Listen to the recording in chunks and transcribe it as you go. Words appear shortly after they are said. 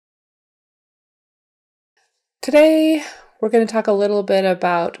Today, we're going to talk a little bit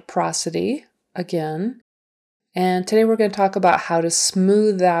about prosody again. And today, we're going to talk about how to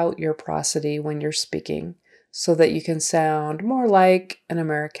smooth out your prosody when you're speaking so that you can sound more like an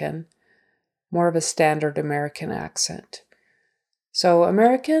American, more of a standard American accent. So,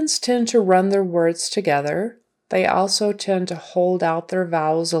 Americans tend to run their words together. They also tend to hold out their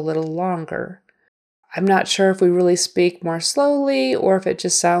vowels a little longer. I'm not sure if we really speak more slowly or if it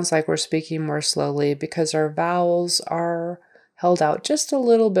just sounds like we're speaking more slowly because our vowels are held out just a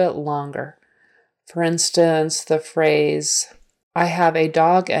little bit longer. For instance, the phrase, I have a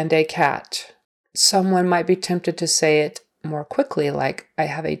dog and a cat. Someone might be tempted to say it more quickly, like, I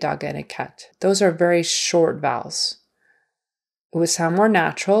have a dog and a cat. Those are very short vowels. It would sound more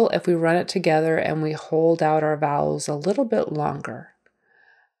natural if we run it together and we hold out our vowels a little bit longer.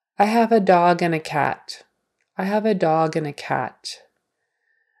 I have a dog and a cat. I have a dog and a cat.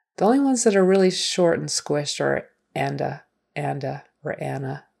 The only ones that are really short and squished are anda, or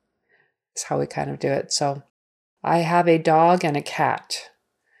Anna. That's how we kind of do it. So, I have a dog and a cat.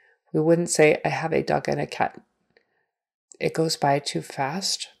 We wouldn't say, I have a dog and a cat. It goes by too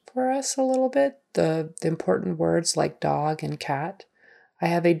fast for us a little bit. The important words like dog and cat. I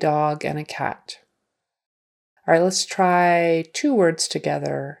have a dog and a cat. All right, let's try two words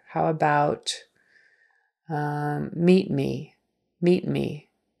together. How about meet me? Meet me.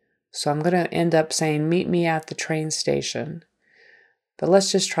 So I'm going to end up saying meet me at the train station. But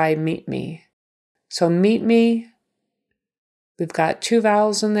let's just try meet me. So meet me, we've got two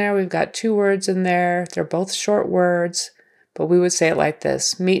vowels in there. We've got two words in there. They're both short words, but we would say it like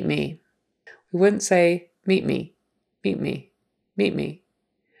this, meet me. We wouldn't say meet me, meet me, meet me.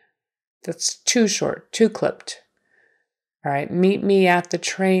 That's too short, too clipped. All right, meet me at the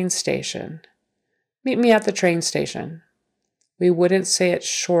train station. Meet me at the train station. We wouldn't say it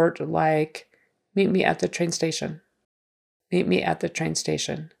short like, meet me at the train station. Meet me at the train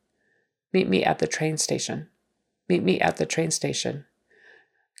station. Meet me at the train station. Meet me at the train station.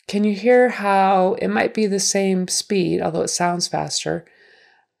 Can you hear how it might be the same speed, although it sounds faster,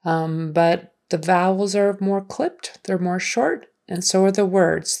 but the vowels are more clipped, they're more short, and so are the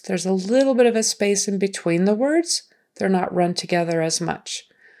words. There's a little bit of a space in between the words. They're not run together as much.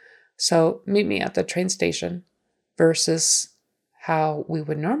 So, meet me at the train station versus how we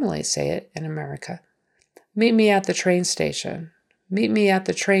would normally say it in America. Meet me at the train station. Meet me at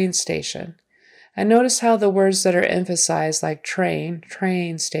the train station. And notice how the words that are emphasized, like train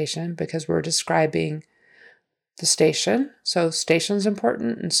station, because we're describing the station. So station's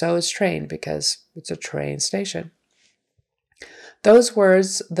important, and so is train, because it's a train station. Those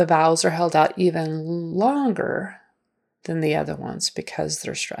words, the vowels are held out even longer than the other ones because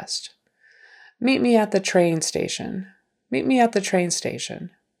they're stressed. Meet me at the train station. Meet me at the train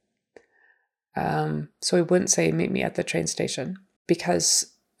station. So we wouldn't say meet me at the train station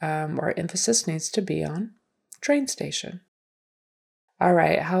because our emphasis needs to be on train station. All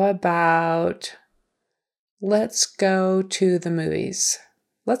right, how about let's go to the movies?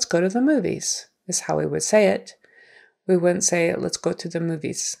 Let's go to the movies is how we would say it. We wouldn't say let's go to the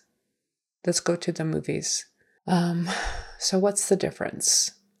movies. Let's go to the movies. So what's the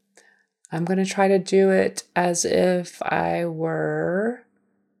difference? I'm going to try to do it as if I were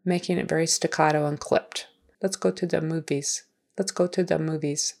making it very staccato and clipped. Let's go to the movies. Let's go to the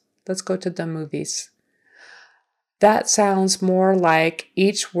movies. Let's go to the movies. That sounds more like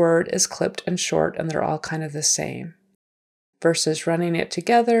each word is clipped and short and they're all kind of the same. Versus running it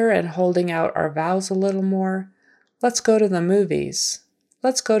together and holding out our vowels a little more. Let's go to the movies.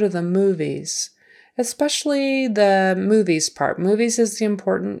 Let's go to the movies. Especially the movies part. Movies is the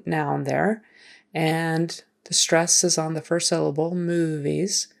important noun there. And the stress is on the first syllable,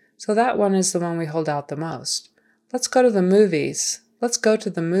 movies. So that one is the one we hold out the most. Let's go to the movies. Let's go to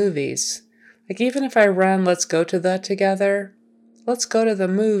the movies. Like even if I run let's go to the together, let's go to the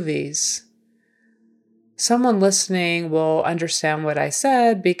movies. Someone listening will understand what I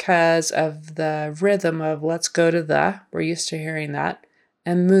said because of the rhythm of let's go to the, we're used to hearing that,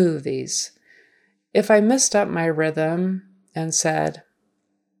 and movies. If I messed up my rhythm and said,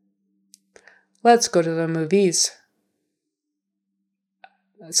 let's go to the movies,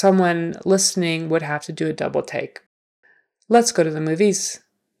 someone listening would have to do a double take. Let's go to the movies.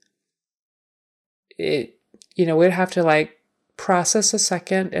 We'd have to process a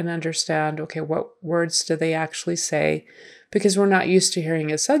second and understand, okay, what words do they actually say? Because we're not used to hearing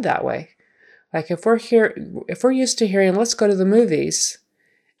it said that way. Like if we're used to hearing, let's go to the movies,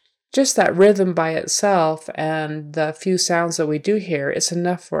 just that rhythm by itself and the few sounds that we do hear, it's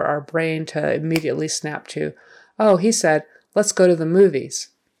enough for our brain to immediately snap to, oh, he said, let's go to the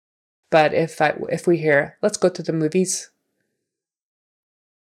movies. But if we hear, let's go to the movies,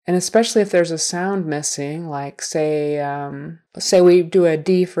 and especially if there's a sound missing, like say we do a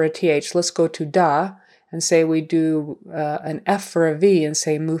D for a TH, let's go to da, and say we do an F for a V and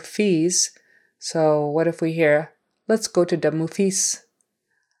say movies. So what if we hear, let's go to the movies?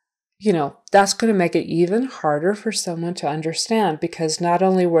 That's going to make it even harder for someone to understand, because not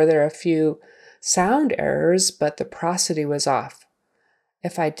only were there a few sound errors, but the prosody was off.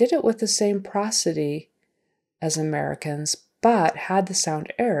 If I did it with the same prosody as Americans, but had the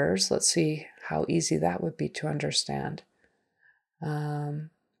sound errors, let's see how easy that would be to understand.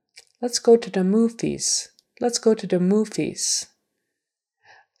 Let's go to the movies. Let's go to the movies.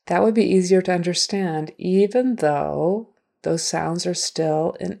 That would be easier to understand, even though those sounds are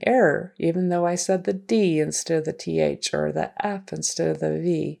still in error, even though I said the D instead of the TH or the F instead of the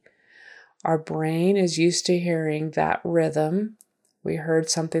V. Our brain is used to hearing that rhythm. We heard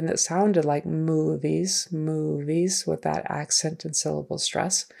something that sounded like movies, with that accent and syllable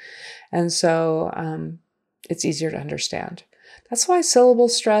stress. And so it's easier to understand. That's why syllable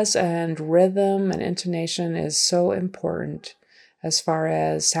stress and rhythm and intonation is so important as far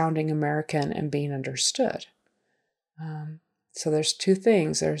as sounding American and being understood. So there's two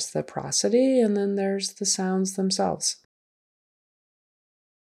things. There's the prosody and then there's the sounds themselves.